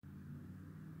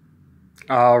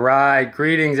All right,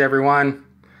 greetings everyone.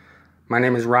 My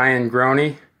name is Ryan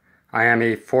Groney. I am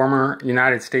a former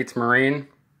United States Marine,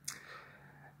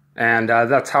 and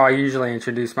that's how I usually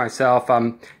introduce myself.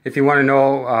 If you want to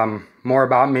know more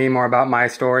about me, more about my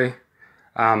story,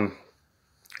 go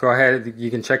ahead.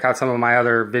 You can check out some of my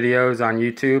other videos on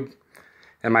YouTube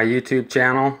and my YouTube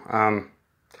channel.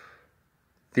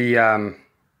 The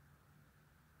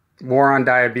War on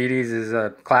Diabetes is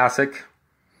a classic,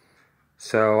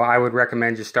 so I would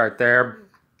recommend you start there.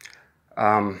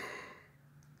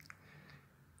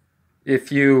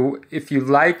 If you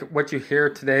like what you hear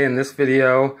today in this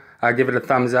video, give it a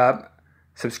thumbs up.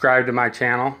 Subscribe to my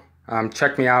channel.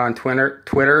 Check me out on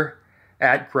Twitter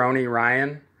at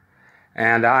GroneyRyan.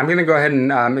 And I'm going to go ahead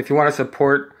and, if you want to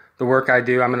support the work I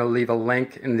do, I'm going to leave a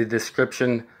link in the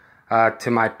description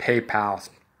to my PayPal.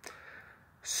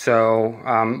 So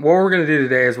what we're going to do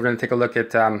today is we're going to take a look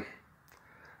at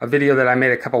a video that I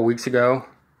made a couple weeks ago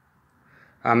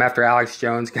after Alex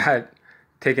Jones got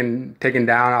taken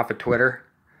down off of Twitter,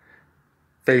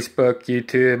 Facebook,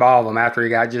 YouTube, all of them, after he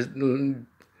got just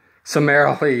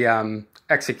summarily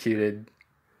executed,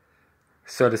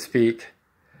 so to speak.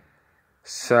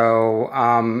 So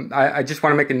I just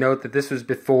want to make a note that this was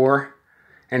before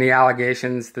any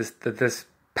allegations that this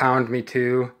Pound Me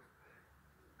Too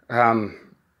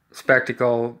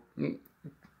spectacle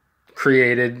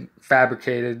created,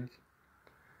 fabricated,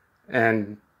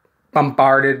 and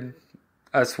bombarded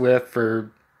us with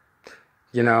for,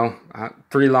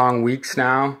 3 long weeks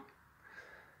now.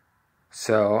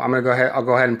 So I'm gonna go ahead. I'll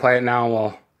go ahead and play it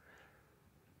now.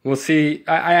 We'll see.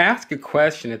 I asked a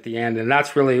question at the end, and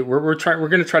that's really we're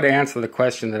gonna try to answer the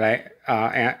question that I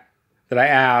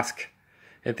ask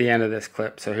at the end of this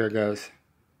clip. So here goes.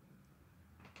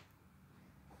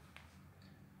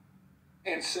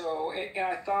 And so, and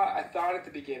I thought at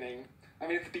the beginning. I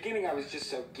mean, at the beginning, I was just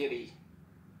so giddy.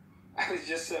 I was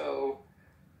just so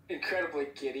incredibly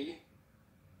giddy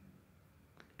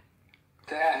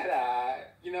that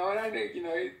and I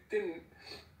knew,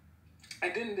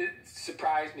 it didn't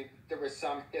surprise me that there was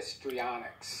some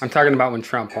histrionics. I'm talking about when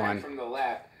Trump won. From the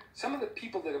left. Some of the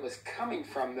people that it was coming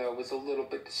from, though, was a little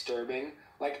bit disturbing.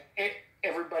 Like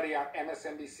everybody on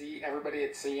MSNBC, everybody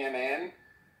at CNN.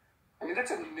 I mean,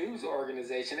 that's a news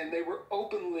organization, and they were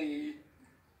openly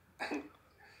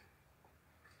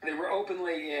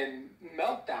in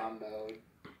meltdown mode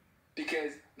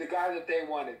because the guy that they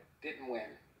wanted didn't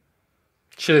win.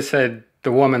 Should have said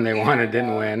the woman they wanted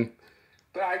didn't win.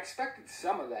 But I expected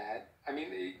some of that. I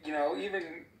mean,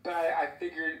 but I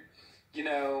figured,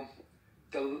 the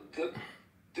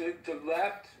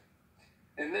left,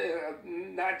 and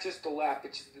not just the left,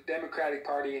 but just the Democratic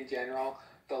Party in general,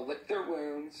 they'll lick their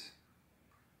wounds.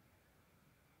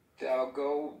 They'll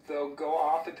go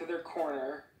off into their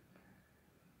corner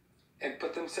and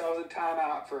put themselves in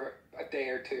timeout for a day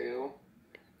or two.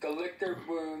 They'll lick their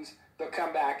wounds. They'll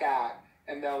come back out,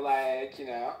 and they'll and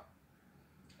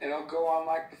it'll go on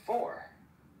like before.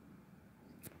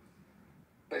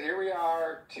 But here we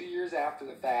are, 2 years after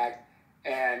the fact,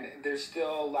 and they're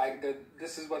still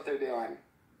this is what they're doing.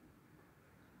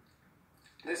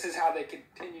 This is how they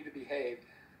continue to behave.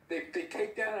 They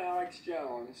take down Alex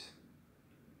Jones.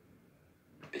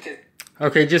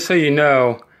 Okay, just so you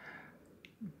know,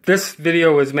 this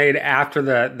video was made after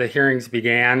the hearings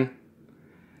began,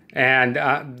 and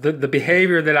the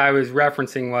behavior that I was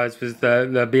referencing was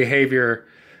the behavior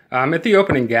at the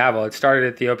opening gavel. It started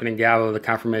at the opening gavel of the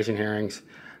confirmation hearings,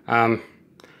 we're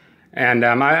going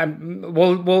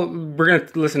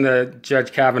to listen to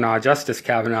Justice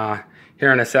Kavanaugh,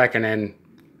 here in a second, and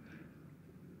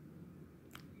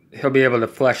he'll be able to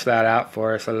flesh that out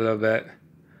for us a little bit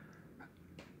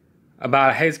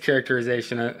about his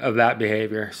characterization of that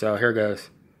behavior. So here goes.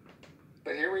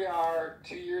 But here we are,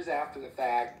 2 years after the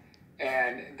fact,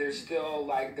 and they're still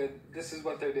this is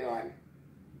what they're doing.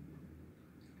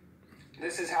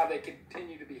 This is how they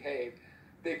continue to behave.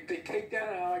 They take down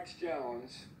Alex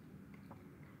Jones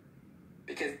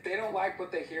because they don't like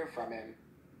what they hear from him.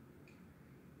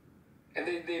 And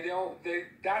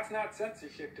that's not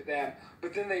censorship to them.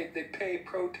 But then they pay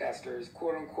protesters,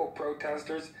 quote unquote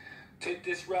protesters, to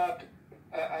disrupt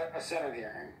a Senate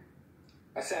hearing,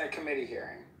 a Senate committee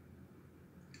hearing.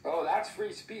 Oh, that's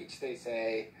free speech, they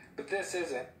say, but this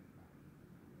isn't.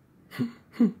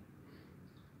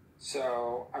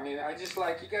 So, I mean, I just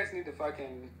you guys need to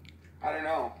fucking, I don't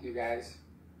know, you guys.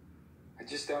 I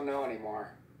just don't know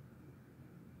anymore.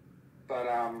 But,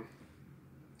 I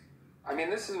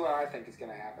mean, this is what I think is going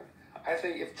to happen. I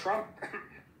think if Trump,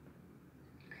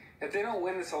 if they don't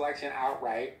win this election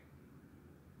outright,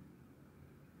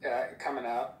 coming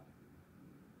up,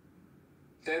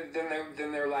 then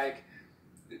they're like,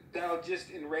 that'll just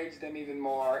enrage them even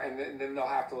more, and then they'll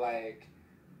have to like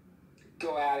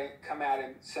go at it, come at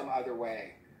it some other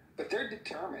way. But they're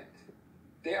determined.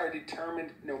 They are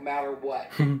determined no matter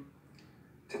what to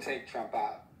take Trump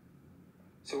out.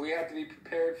 So we have to be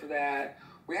prepared for that.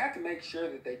 We have to make sure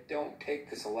that they don't take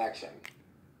this election.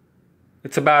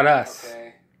 It's about us.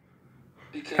 Okay?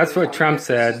 Because, that's what Trump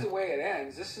said. This is the way it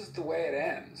ends. This is the way it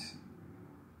ends.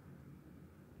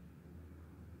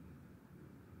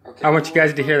 Okay, I want you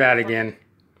guys to hear that again.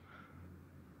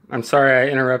 I'm sorry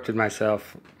I interrupted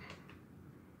myself.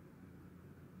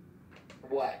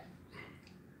 What?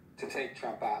 To take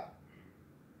Trump out.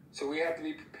 So we have to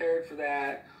be prepared for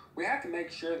that. We have to make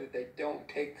sure that they don't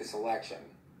take this election.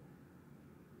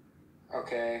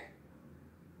 Okay?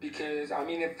 Because, I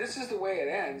mean, if this is the way it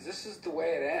ends, this is the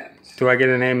way it ends. Do I get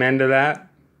an amen to that?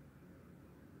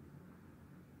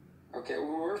 Okay, we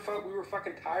were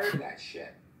fucking tired of that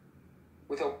shit.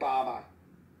 With Obama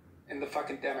and the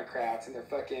fucking Democrats and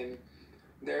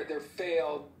their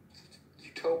failed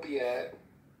utopia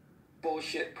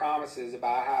bullshit promises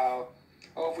about how,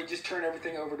 if we just turn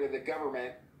everything over to the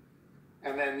government,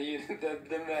 and then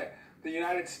the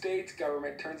United States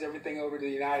government turns everything over to the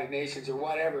United Nations or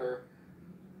whatever,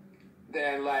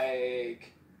 then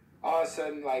like all of a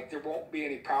sudden like there won't be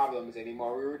any problems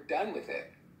anymore. We were done with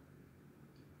it.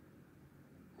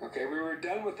 Okay, we were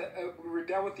done with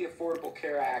the Affordable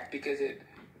Care Act because it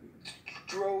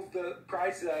drove the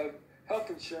price of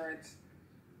health insurance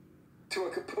to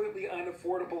a completely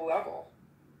unaffordable level.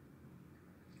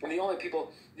 And the only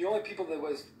people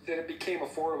that it became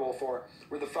affordable for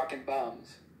were the fucking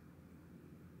bums.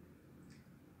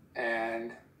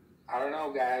 And I don't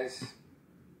know, guys.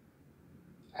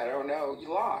 I don't know.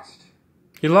 You lost.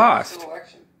 You lost. An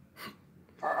election.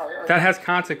 That has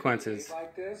consequences.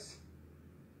 Like this.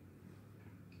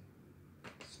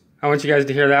 I want you guys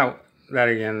to hear that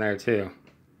again there too.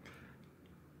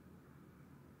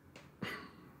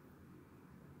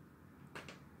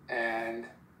 And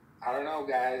I don't know,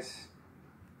 guys.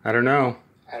 I don't know.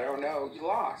 I don't know. You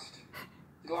lost.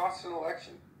 You lost an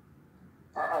election.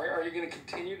 Are you going to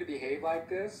continue to behave like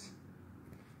this?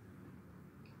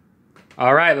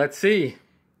 All right, let's see.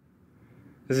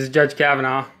 This is Judge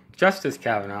Kavanaugh. Justice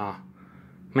Kavanaugh.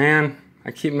 Man, I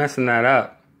keep messing that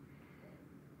up.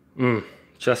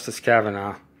 Justice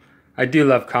Kavanaugh. I do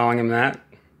love calling him that.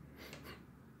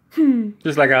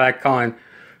 Just like I like calling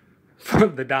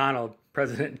the Donald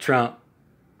President Trump.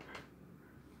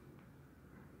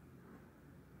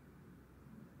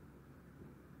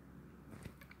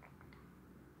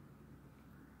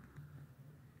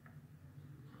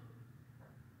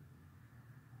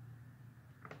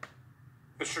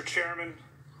 Mr. Chairman,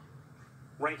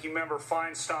 Ranking Member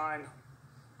Feinstein,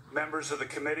 members of the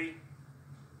committee,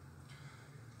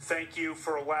 thank you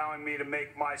for allowing me to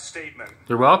make my statement.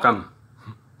 You're welcome.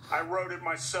 I wrote it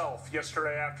myself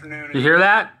yesterday afternoon. You hear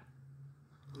that?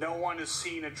 No one has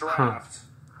seen a draft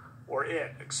or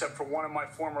it except for one of my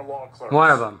former law clerks.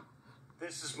 One of them.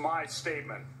 This is my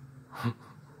statement.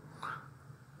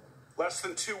 Less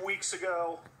than 2 weeks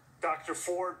ago, Dr.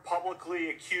 Ford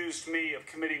publicly accused me of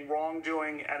committing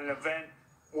wrongdoing at an event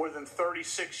more than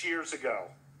 36 years ago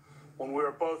when we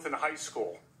were both in high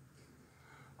school.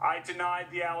 I denied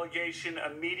the allegation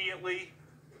immediately,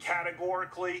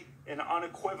 categorically, and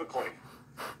unequivocally.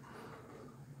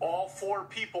 All 4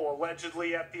 people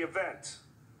allegedly at the event,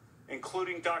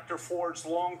 including Dr. Ford's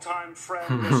longtime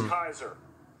friend, Ms. Kaiser,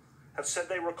 have said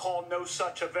they recall no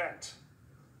such event.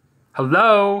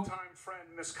 Hello? Longtime friend,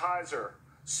 Ms. Kaiser,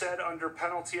 said under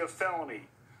penalty of felony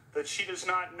that she does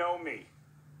not know me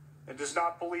and does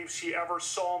not believe she ever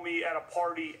saw me at a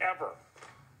party ever.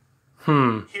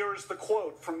 Here is the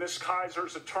quote from Ms.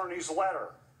 Kaiser's attorney's letter.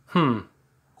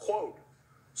 Quote,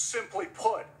 simply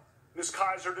put, Ms.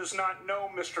 Kaiser does not know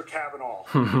Mr. Kavanaugh,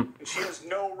 and she has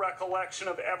no recollection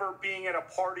of ever being at a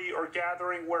party or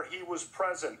gathering where he was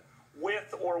present,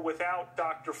 with or without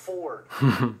Dr. Ford.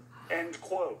 End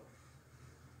quote.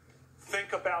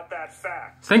 Think about that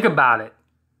fact. Think about it.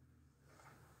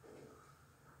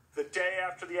 The day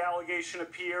after the allegation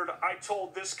appeared, I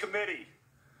told this committee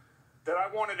that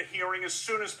I wanted a hearing as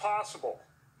soon as possible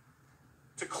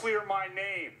to clear my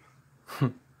name.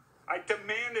 I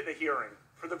demanded a hearing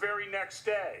for the very next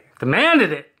day.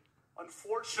 Demanded it.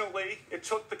 Unfortunately, it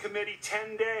took the committee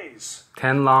 10 days.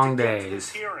 10 long to get to days.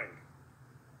 this hearing.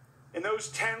 In those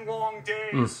 10 long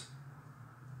days,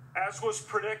 as was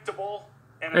predictable,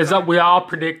 and As we all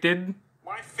predicted.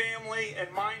 my family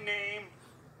and my name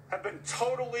have been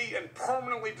totally and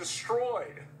permanently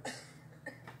destroyed.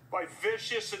 by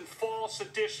vicious and false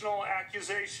additional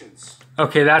accusations.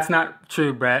 Okay, that's not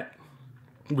true, Brett.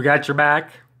 We got your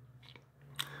back.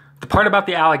 The part about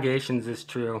the allegations is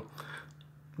true.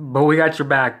 But we got your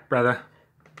back, brother.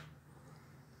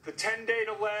 The 10-day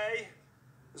delay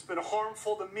has been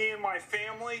harmful to me and my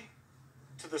family,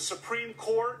 to the Supreme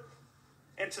Court,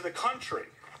 and to the country.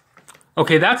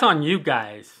 Okay, that's on you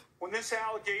guys. When this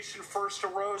allegation first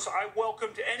arose, I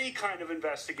welcomed any kind of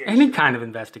investigation. Any kind of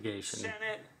investigation.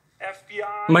 Senate,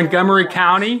 FBI, Montgomery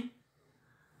County?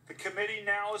 The committee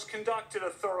now has conducted a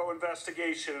thorough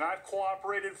investigation, and I've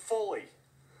cooperated fully.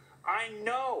 I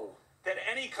know that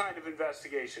any kind of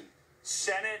investigation,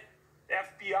 Senate,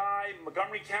 FBI,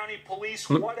 Montgomery County Police,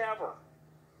 whatever,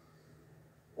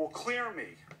 will clear me.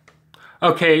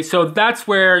 Okay, so that's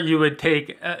where you would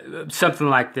take something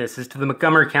like this, is to the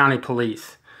Montgomery County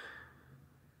Police.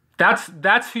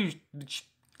 That's who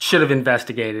should have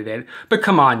investigated it. But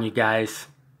come on, you guys.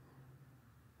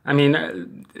 I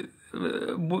mean,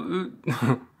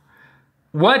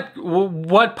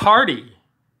 what party?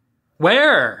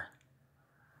 Where?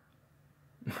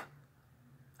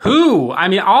 Who? I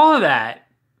mean, all of that.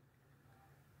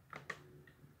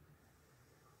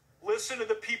 Listen to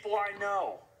the people I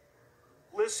know.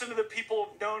 Listen to the people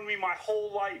who've known me my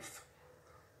whole life.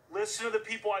 Listen to the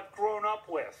people I've grown up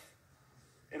with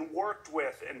and worked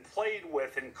with and played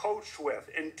with and coached with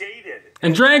and dated.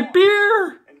 And drank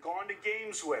beer. And gone to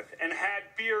games with and had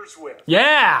beers with.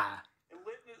 Yeah. And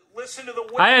listen to the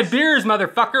witnesses. I had beers,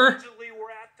 motherfucker. Allegedly were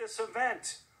at this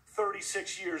event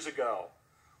 36 years ago.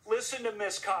 Listen to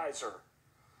Miss Kaiser.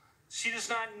 She does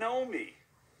not know me.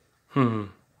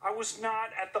 I was not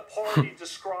at the party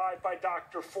described by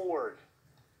Dr. Ford.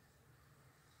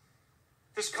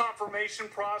 This confirmation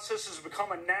process has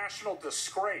become a national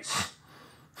disgrace.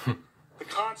 The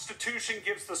Constitution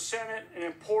gives the Senate an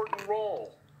important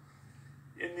role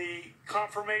in the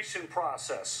confirmation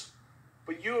process,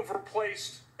 but you have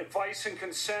replaced advice and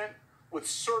consent with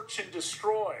search and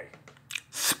destroy.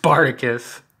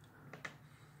 Spartacus.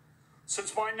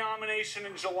 Since my nomination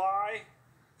in July,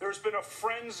 there's been a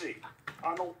frenzy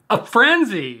on the... A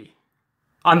frenzy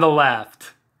on the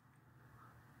left.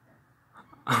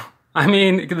 I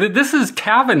mean, this is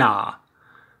Kavanaugh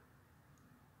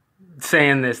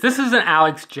saying this. This isn't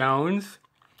Alex Jones.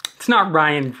 It's not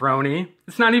Ryan Droney.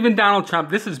 It's not even Donald Trump.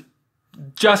 This is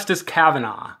Justice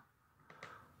Kavanaugh.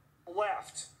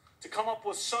 Left to come up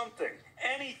with something,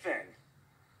 anything,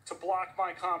 to block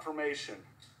my confirmation.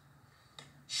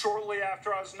 Shortly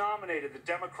after I was nominated, the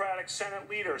Democratic Senate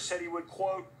leader said he would,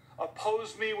 quote,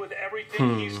 oppose me with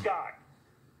everything he's got.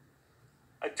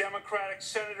 A Democratic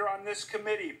senator on this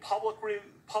committee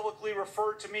publicly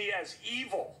referred to me as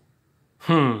evil.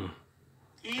 Evil.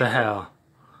 The hell?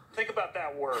 Think about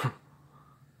that word.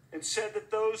 And said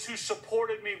that those who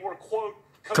supported me were, quote,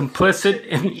 complicit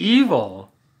in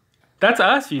evil. That's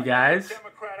us, you guys. A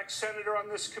Democratic senator on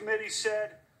this committee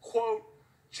said, quote,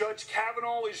 Judge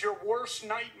Kavanaugh is your worst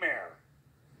nightmare.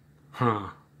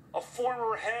 A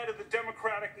former head of the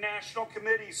Democratic National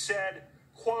Committee said,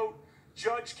 quote,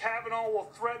 Judge Kavanaugh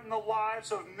will threaten the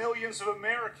lives of millions of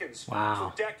Americans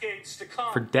for decades to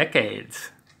come. For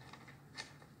decades.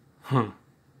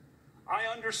 I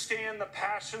understand the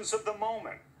passions of the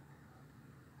moment,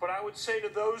 but I would say to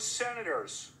those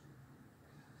senators,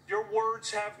 your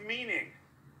words have meaning.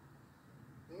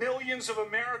 Millions of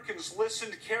Americans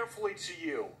listened carefully to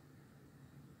you.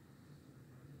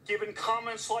 Given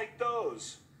comments like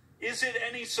those, is it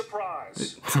any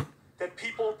surprise that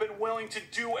people have been willing to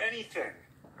do anything?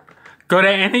 Go to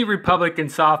any Republican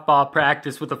softball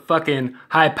practice with a fucking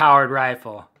high-powered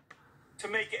rifle. To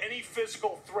make any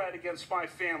physical threat against my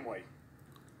family.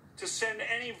 To send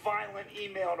any violent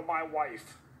email to my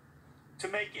wife. To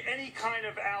make any kind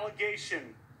of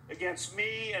allegation against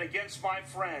me and against my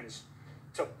friends.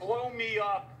 To blow me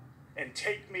up and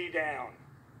take me down.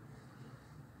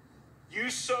 You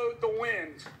sowed the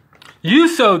wind. You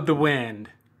sowed the wind.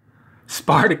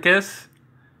 Spartacus.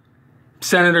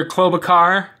 Senator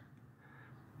Klobuchar.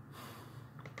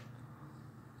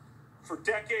 For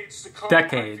decades to come,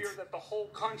 Decades. I fear that the whole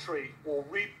country will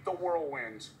reap the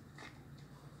whirlwind.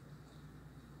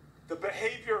 The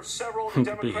behavior of several of the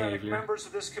Democratic members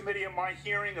of this committee in my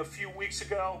hearing a few weeks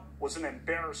ago was an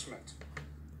embarrassment.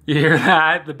 You hear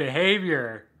that? The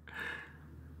behavior.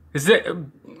 Is it?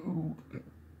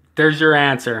 There's your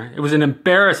answer. It was an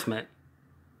embarrassment.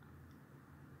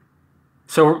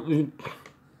 So.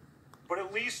 But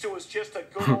at least it was just a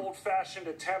good old-fashioned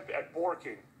attempt at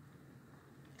borking.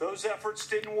 Those efforts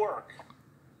didn't work.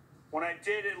 When I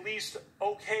did at least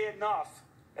okay enough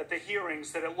at the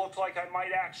hearings that it looked like I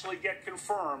might actually get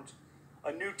confirmed,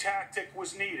 a new tactic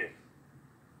was needed.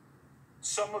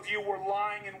 Some of you were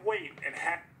lying in wait and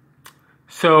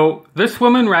So this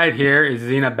woman right here is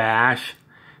Zena Bash,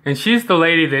 and she's the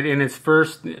lady that in his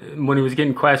first, when he was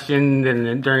getting questioned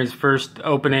and during his first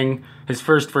opening, his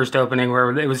first opening,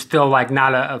 where it was still like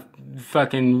not a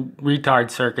fucking retard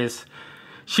circus.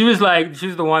 She was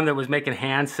the one that was making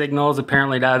hand signals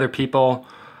apparently to other people.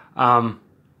 And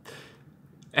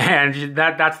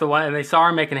that's the one, and they saw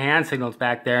her making hand signals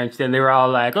back there, and they were all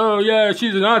like, oh yeah,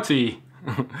 she's a Nazi.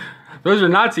 Those are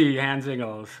Nazi hand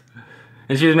signals.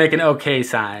 And she was making okay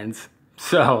signs.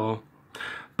 So,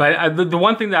 but the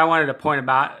one thing that I wanted to point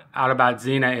out about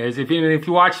Zena is, if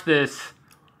you watch this,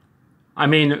 I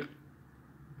mean,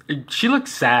 she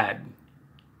looks sad.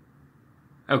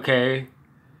 Okay?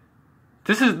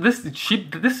 This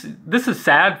is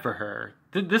sad for her.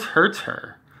 This hurts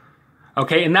her.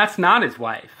 Okay, and that's not his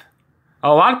wife. A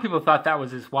lot of people thought that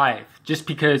was his wife, just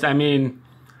because, I mean,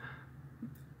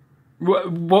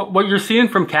 what you're seeing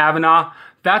from Kavanaugh,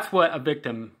 that's how a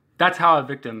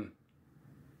victim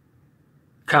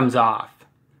comes off.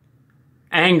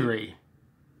 Angry.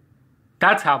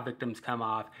 That's how victims come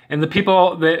off. And the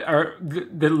people that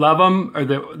love them, or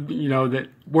that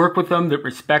work with them, that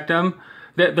respect them,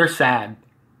 they're sad.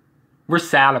 We're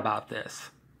sad about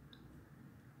this.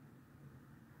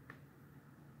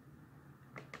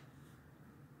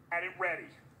 Had it ready.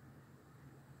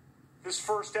 This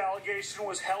first allegation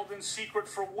was held in secret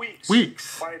for weeks.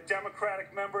 By a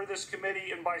Democratic member of this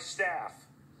committee and by staff.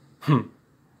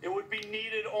 It would be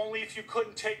needed only if you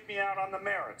couldn't take me out on the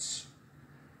merits.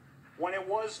 When it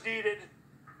was needed,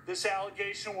 this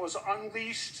allegation was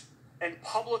unleashed and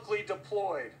publicly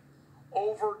deployed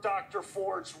over Dr.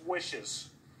 Ford's wishes.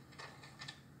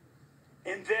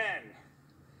 And then,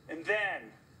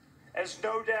 as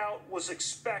no doubt was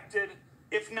expected,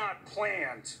 if not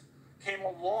planned, came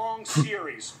a long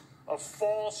series of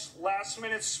false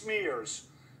last-minute smears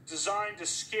designed to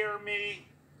scare me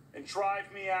and drive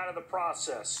me out of the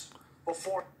process.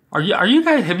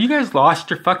 Have you guys lost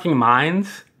your fucking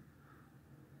minds?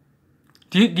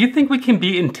 Do you think we can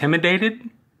be intimidated?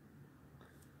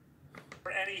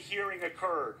 Any hearing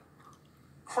occurred.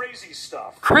 Crazy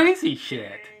stuff. Crazy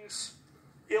shit. Gangs,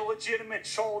 illegitimate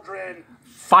children.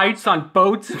 Fights on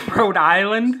boats in Rhode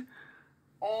Island.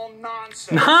 All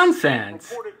nonsense.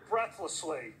 Nonsense. Reported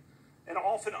breathlessly and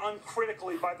often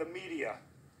uncritically by the media.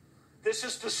 This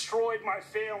has destroyed my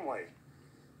family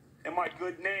and my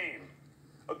good name.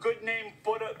 A good name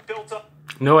built up.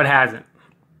 No, it hasn't.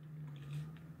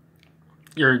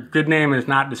 Your good name is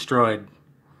not destroyed.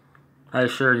 I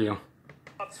assure you.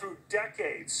 Through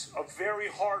decades of very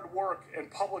hard work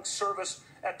and public service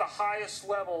at the highest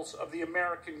levels of the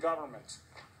American government.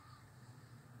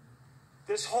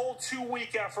 This whole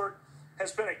 2-week effort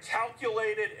has been a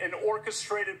calculated and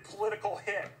orchestrated political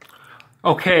hit.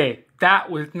 Okay, that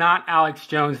was not Alex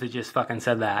Jones that just fucking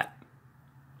said that.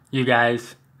 You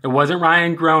guys. It wasn't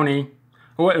Ryan Groney.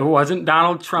 It wasn't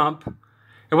Donald Trump.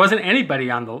 It wasn't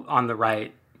anybody on the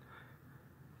right.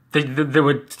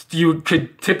 You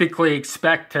could typically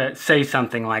expect to say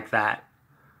something like that.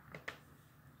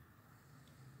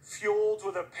 Fueled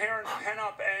with apparent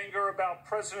pent-up anger about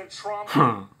President Trump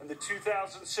and the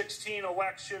 2016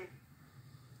 election,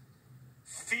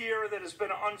 fear that has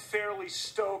been unfairly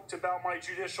stoked about my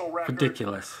judicial record,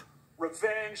 ridiculous,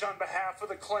 revenge on behalf of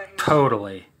the Clintons,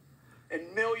 totally,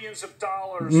 and millions of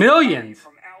dollars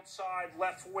from outside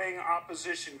left-wing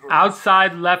opposition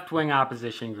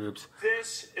groups.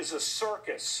 This is a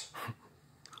circus.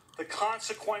 The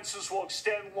consequences will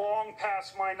extend long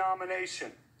past my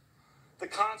nomination. The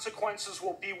consequences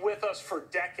will be with us for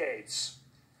decades.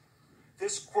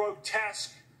 This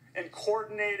grotesque and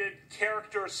coordinated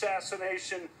character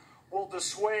assassination will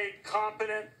dissuade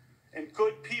competent and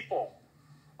good people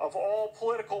of all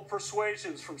political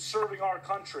persuasions from serving our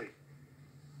country.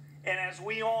 And as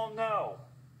we all know,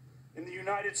 in the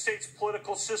United States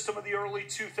political system of the early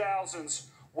 2000s,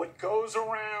 what goes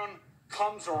around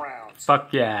comes around.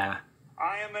 Fuck yeah.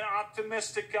 I am an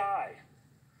optimistic guy.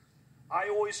 I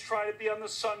always try to be on the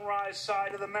sunrise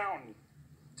side of the mountain,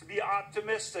 to be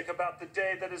optimistic about the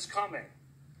day that is coming.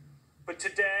 But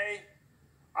today,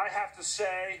 I have to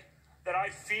say that I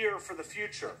fear for the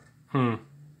future.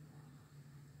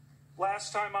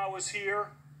 Last time I was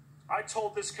here, I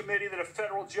told this committee that a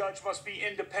federal judge must be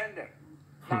independent,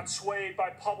 not swayed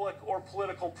by public or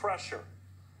political pressure.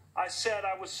 I said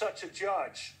I was such a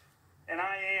judge, and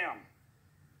I am.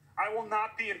 I will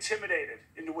not be intimidated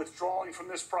into withdrawing from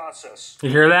this process. You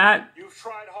hear that? You've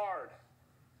tried hard.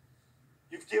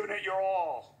 You've given it your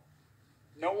all.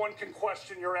 No one can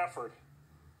question your effort.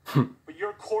 But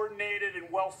your coordinated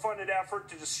and well-funded effort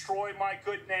to destroy my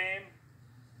good name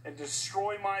and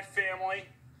destroy my family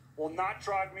will not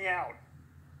drive me out.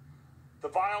 The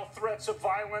vile threats of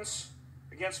violence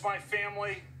against my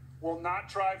family will not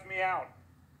drive me out.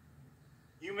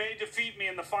 You may defeat me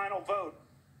in the final vote,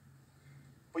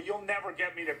 but you'll never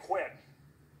get me to quit.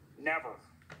 Never.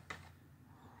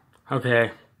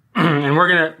 Okay. And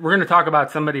we're gonna talk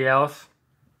about somebody else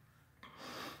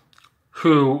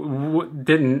who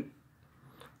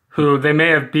who they may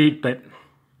have beat, but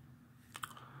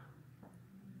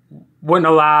wouldn't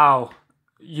allow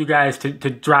you guys to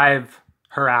drive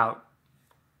her out.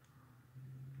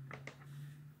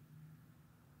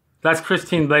 That's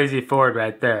Christine Blasey Ford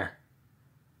right there.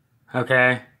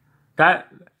 Okay? That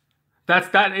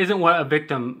isn't what a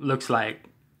victim looks like.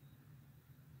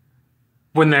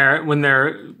 When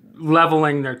they're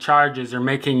leveling their charges or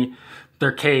making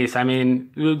their case. I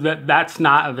mean, that's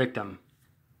not a victim.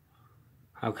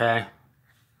 Okay?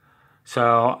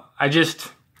 So I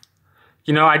just,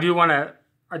 I do want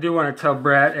to tell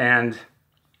Brett and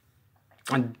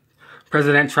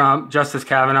President Trump, Justice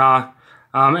Kavanaugh,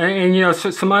 and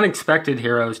some unexpected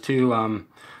heroes too.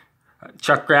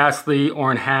 Chuck Grassley,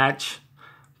 Orrin Hatch,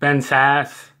 Ben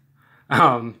Sass,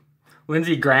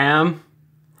 Lindsey Graham,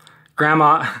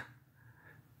 Grandma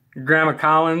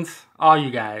Collins, all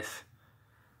you guys.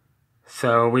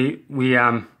 So we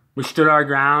stood our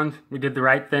ground. We did the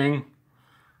right thing,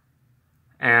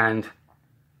 and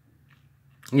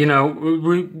we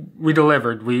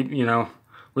delivered. We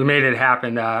made it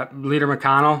happen. Leader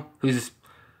McConnell, who's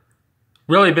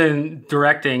really been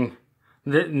directing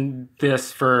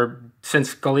this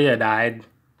since Scalia died.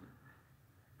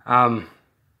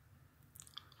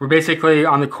 We're basically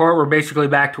on the court. We're basically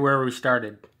back to where we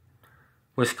started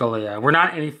with Scalia. We're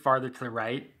not any farther to the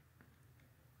right.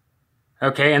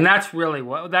 Okay, and that's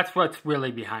what's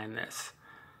really behind this.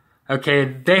 Okay,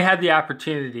 they had the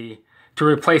opportunity to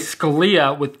replace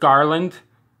Scalia with Garland,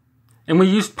 and we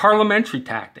used parliamentary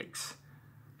tactics.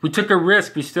 We took a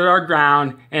risk. We stood our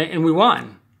ground, and we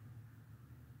won.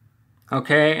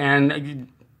 Okay, and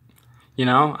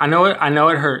I know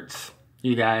it hurts,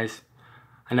 you guys.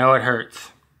 I know it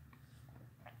hurts.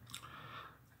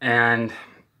 And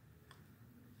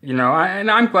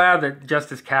I'm glad that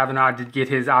Justice Kavanaugh did get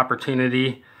his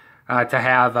opportunity to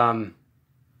have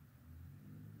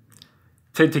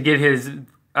to get his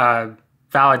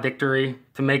valedictory,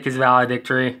 to make his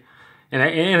valedictory in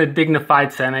a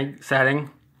dignified setting,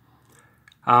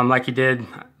 like he did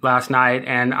last night.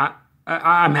 And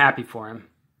I'm happy for him,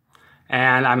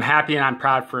 and I'm happy and I'm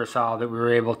proud for us all that we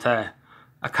were able to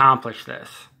accomplish this.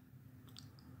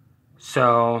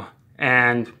 So,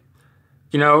 and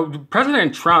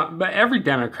President Trump, but every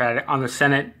Democrat on the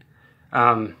Senate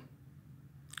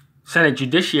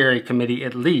Judiciary Committee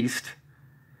at least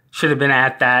should have been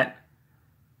at that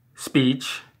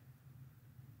speech,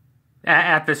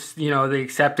 at this, the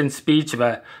acceptance speech of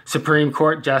a Supreme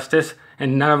Court justice,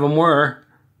 and none of them were.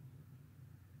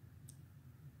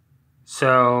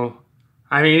 So,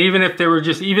 I mean, even if they were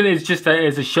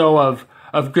as a show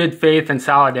of good faith and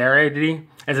solidarity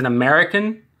as an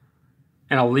American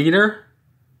and a leader,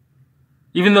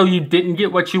 even though you didn't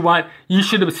get what you want, you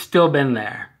should have still been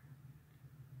there.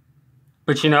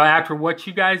 But after what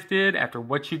you guys did,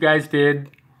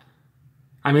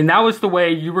 I mean, that was the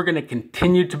way you were going to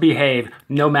continue to behave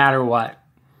no matter what.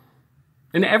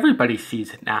 And everybody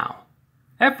sees it now.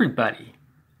 Everybody.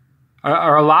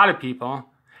 Or a lot of people.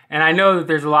 And I know that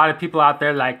there's a lot of people out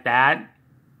there like that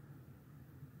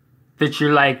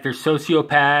you're like, they're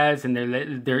sociopaths and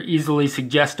they're easily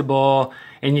suggestible,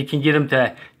 and you can get them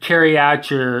to carry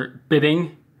out your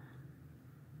bidding.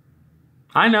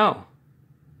 I know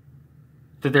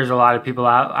that there's a lot of people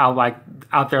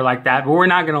out there like that, but we're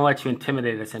not going to let you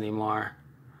intimidate us anymore.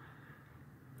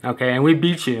 Okay, and we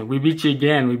beat you. We beat you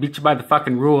again. We beat you by the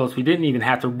fucking rules. We didn't even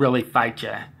have to really fight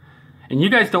you. And you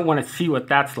guys don't want to see what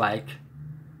that's like.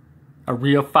 A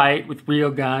real fight with real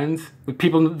guns, with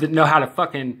people that know how to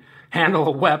fucking handle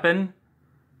a weapon.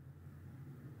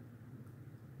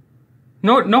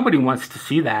 No, nobody wants to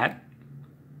see that.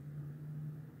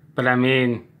 But I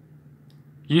mean,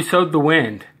 you sowed the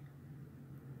wind.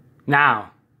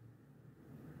 Now,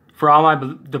 for all my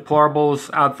deplorables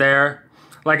out there,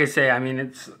 like I say, I mean,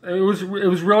 it was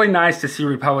really nice to see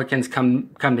Republicans come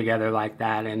together like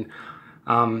that, and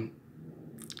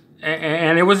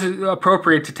it was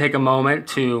appropriate to take a moment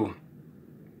to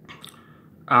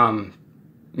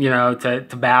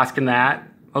to bask in that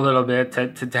a little bit,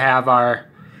 to have our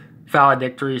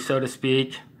valedictory, so to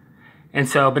speak. And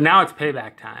so, but now it's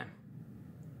payback time.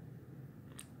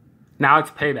 Now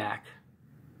it's payback.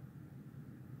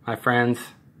 my friends.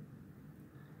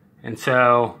 And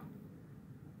so,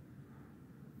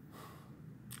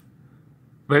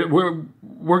 but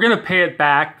we're going to pay it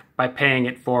back by paying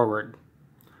it forward.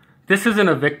 This isn't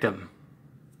a victim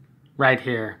right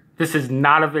here. This is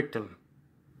not a victim.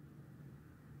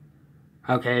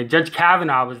 Okay, Judge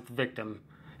Kavanaugh was the victim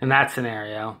in that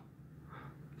scenario.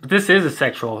 But this is a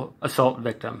sexual assault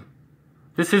victim.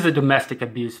 This is a domestic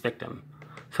abuse victim.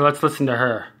 So let's listen to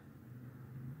her.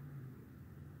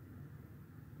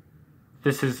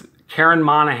 This is Karen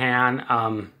Monahan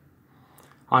on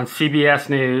CBS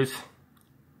News,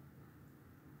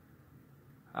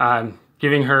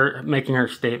 making her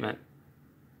statement.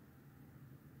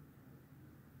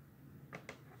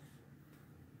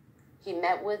 He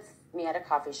met with me at a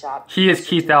coffee shop. He is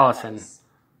Keith Ellison.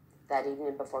 That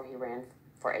evening before he ran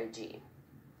for AG.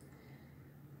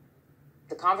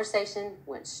 The conversation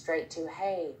went straight to,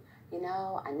 hey, you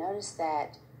know, I noticed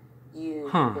that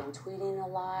you've been tweeting a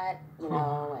lot, you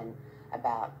know, and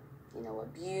about, you know,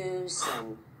 abuse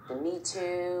and the Me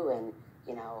Too and,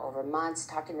 you know, over months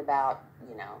talking about,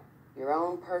 you know, your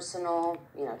own personal,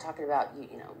 you know, talking about,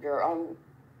 you know, your own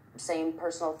saying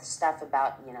personal stuff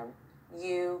about, you know,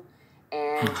 you.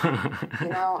 And, you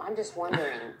know, I'm just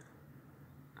wondering,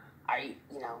 are you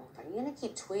going to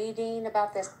keep tweeting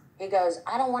about this? He goes,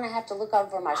 I don't want to have to look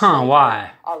over my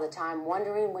shoulder all the time,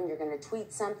 wondering when you're going to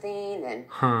tweet something and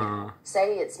you know,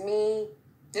 say it's me.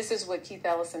 This is what Keith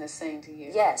Ellison is saying to you.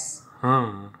 Yes.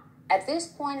 At this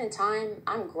point in time,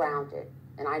 I'm grounded,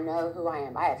 and I know who I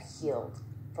am. I have healed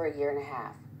for 1.5 years.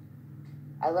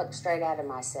 I looked straight at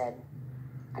him. I said,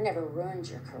 I never ruined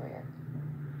your career.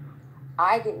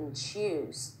 I didn't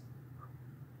choose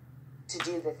to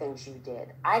do the things you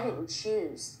did. I didn't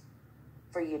choose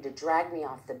for you to drag me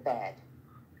off the bed,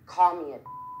 call me a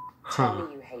tell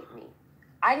me you hate me.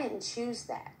 I didn't choose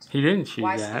that. He didn't choose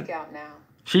Why that. speak out now?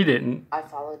 She didn't. I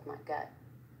followed my gut.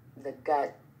 The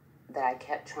gut that I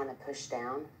kept trying to push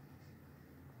down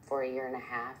for 1.5 years.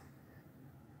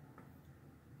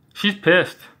 She's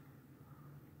pissed.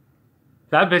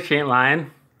 That bitch ain't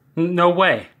lying. No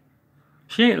way.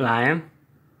 She ain't lying.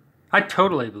 I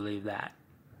totally believe that.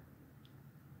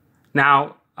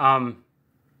 Now,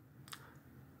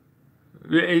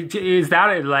 is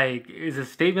a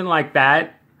statement like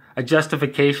that a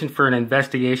justification for an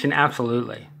investigation?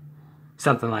 Absolutely.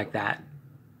 Something like that.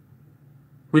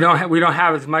 We don't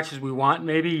have as much as we want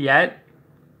maybe yet,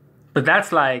 but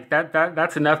that's like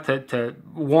that's enough to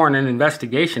warrant an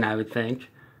investigation, I would think,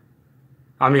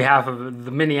 on behalf of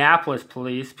the Minneapolis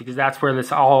police, because that's where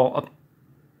this all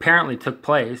apparently took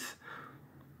place.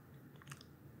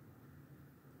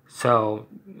 So,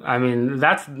 I mean,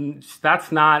 that's not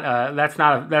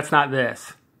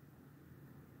this.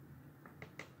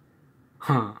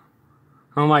 Oh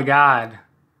my God.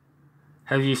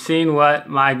 Have you seen what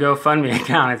my GoFundMe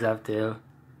account is up to?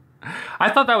 I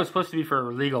thought that was supposed to be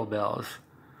for legal bills,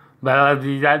 but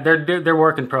they're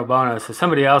working pro bono, so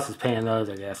somebody else is paying those,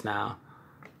 I guess, now.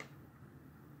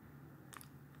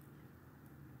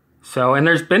 So, and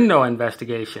there's been no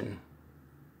investigation.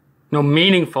 No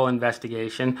meaningful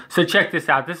investigation. So check this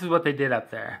out. This is what they did up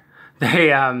there.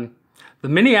 The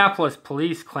Minneapolis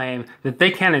police claim that they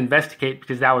can't investigate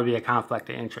because that would be a conflict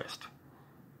of interest.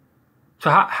 So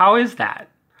how is that?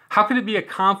 How could it be a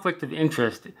conflict of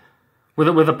interest with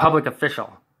a public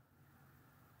official?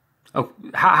 Oh,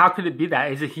 how could it be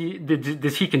that?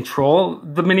 Does he control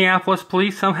the Minneapolis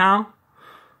police somehow?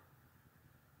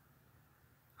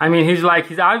 I mean, he's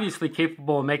obviously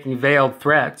capable of making veiled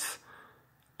threats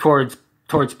towards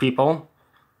people,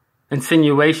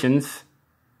 insinuations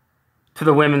to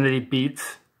the women that he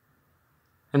beats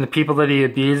and the people that he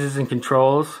abuses and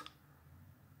controls.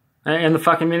 And the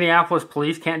fucking Minneapolis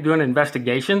police can't do an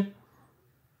investigation?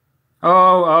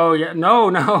 Oh yeah,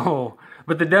 no.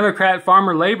 But the Democrat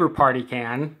Farmer Labor Party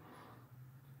can.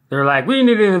 They're like, we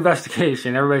need an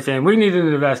investigation. Everybody's saying, we need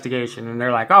an investigation. And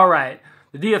they're like, all right,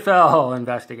 the DFL will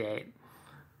investigate.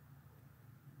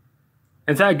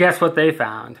 And so guess what they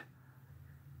found?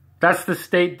 That's the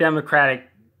state Democratic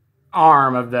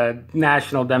arm of the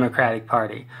National Democratic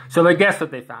Party. So guess what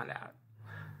they found out?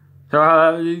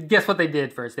 So guess what they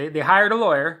did first? They hired a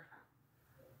lawyer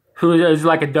who is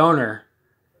like a donor.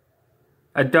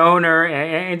 A donor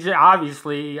and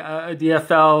obviously a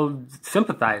DFL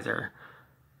sympathizer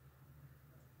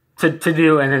to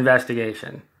do an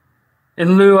investigation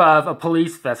in lieu of a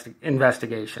police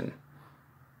investigation.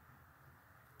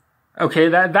 Okay,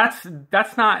 that's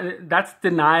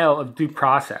denial of due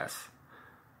process,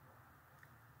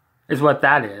 is what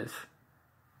that is.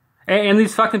 And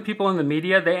these fucking people in the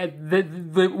media, they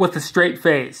with a straight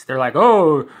face, they're like,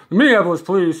 oh, the Minneapolis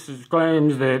police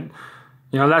claims that,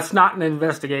 you know, that's not an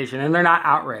investigation, and they're not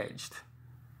outraged.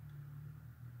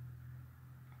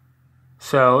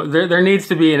 So there needs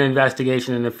to be an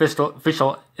investigation, an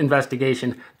official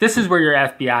investigation. This is where your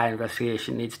FBI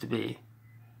investigation needs to be.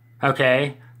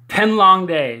 Okay? 10 long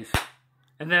days.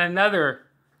 And then another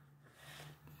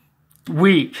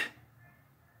week.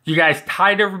 You guys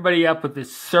tied everybody up with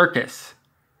this circus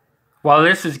while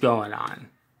this is going on.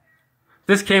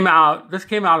 This came out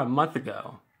a month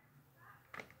ago.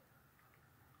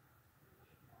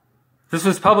 This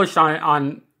was published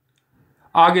on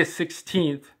August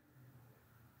 16th.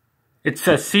 It's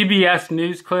a CBS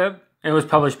News clip, and it was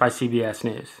published by CBS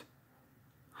News.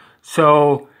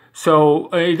 So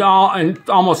in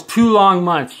almost 2 long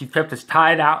months, you kept us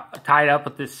tied up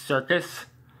with this circus.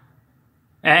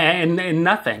 And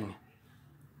nothing.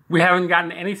 We haven't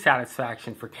gotten any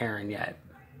satisfaction for Karen yet.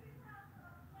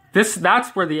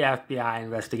 That's where the FBI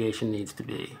investigation needs to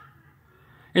be.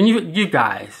 And you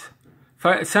guys,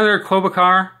 Senator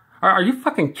Klobuchar, are you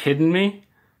fucking kidding me?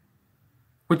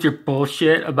 With your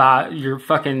bullshit about your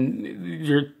fucking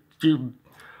your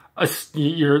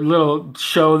little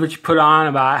show that you put on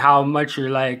about how much you're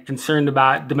like concerned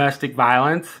about domestic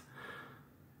violence.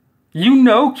 You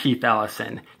know Keith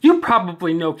Ellison. You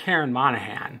probably know Karen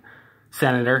Monahan,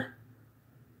 Senator.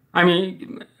 I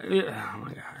mean, oh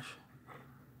my gosh.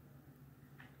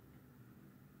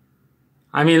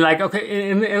 I mean, like,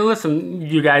 okay, and listen,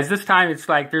 you guys, this time it's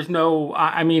like there's no,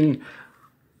 I mean,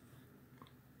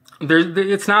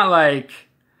 it's not like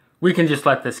we can just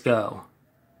let this go.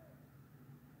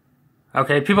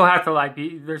 Okay, people have to like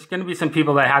there's going to be some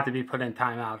people that have to be put in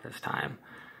timeout this time.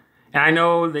 And I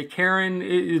know that Karen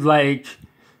is like,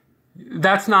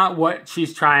 that's not what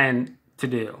she's trying to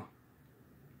do.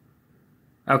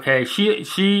 Okay,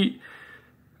 she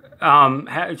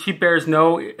bears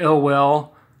no ill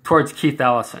will towards Keith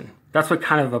Ellison. That's what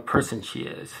kind of a person she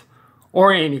is,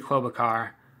 or Amy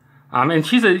Klobuchar. And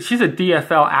she's a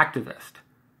DFL activist.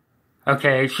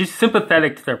 Okay, she's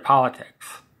sympathetic to their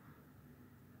politics.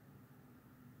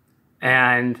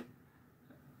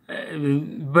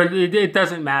 But it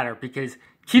doesn't matter because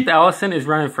Keith Ellison is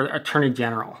running for Attorney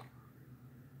General.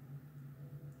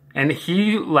 And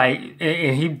he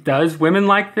does women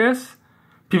like this,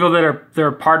 people that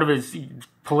are part of his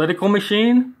political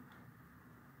machine.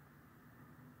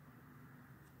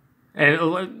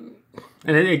 And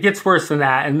it gets worse than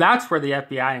that. And that's where the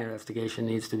FBI investigation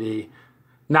needs to be.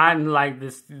 Not in like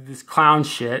this clown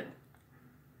shit.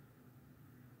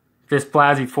 This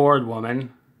Blasey Ford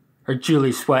woman. Or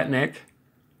Julie Swetnick.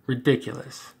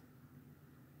 Ridiculous.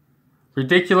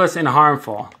 Ridiculous and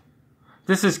harmful.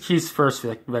 This is Keith's first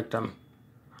victim.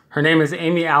 Her name is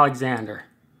Amy Alexander.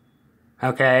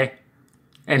 Okay?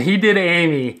 And he did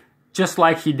Amy just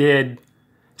like he's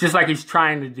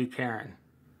trying to do Karen.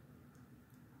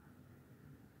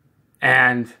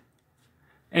 And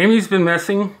Amy's been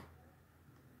missing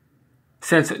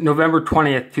since November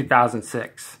 20th,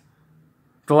 2006.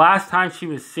 The last time she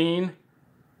was seen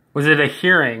was at a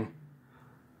hearing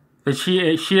that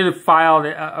she had filed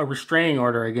a restraining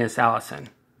order against Ellison.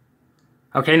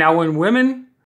 Okay, now when women